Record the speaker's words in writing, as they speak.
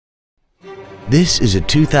This is a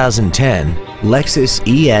 2010 Lexus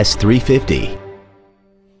ES350.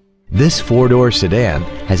 This four-door sedan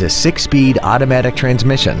has a 6-speed automatic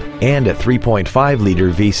transmission and a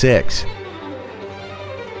 3.5-liter V6.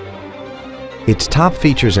 Its top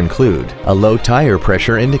features include a low tire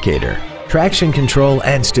pressure indicator, traction control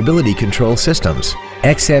and stability control systems,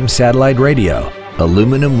 XM satellite radio,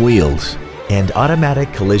 aluminum wheels, and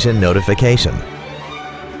automatic collision notification.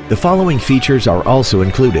 The following features are also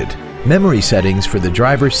included: memory settings for the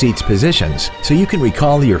driver's seat's positions so you can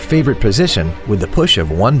recall your favorite position with the push of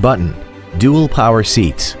one button, dual power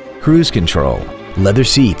seats, cruise control, leather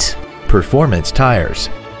seats, performance tires,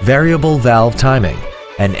 variable valve timing,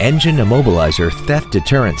 an engine immobilizer theft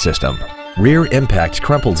deterrent system, rear impact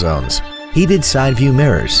crumple zones, heated side view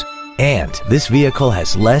mirrors, and this vehicle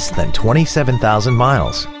has less than 27,000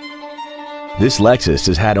 miles. This Lexus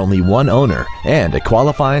has had only one owner and it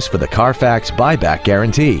qualifies for the Carfax buyback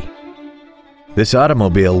guarantee. This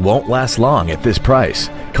automobile won't last long at this price.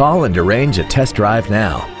 Call and arrange a test drive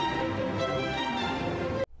now.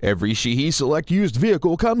 Every Sheehy Select used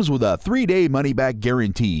vehicle comes with a 3-day money-back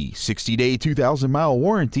guarantee, 60-day 2,000-mile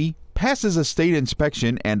warranty, passes a state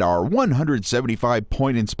inspection and our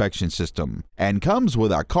 175-point inspection system, and comes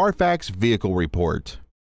with a Carfax vehicle report.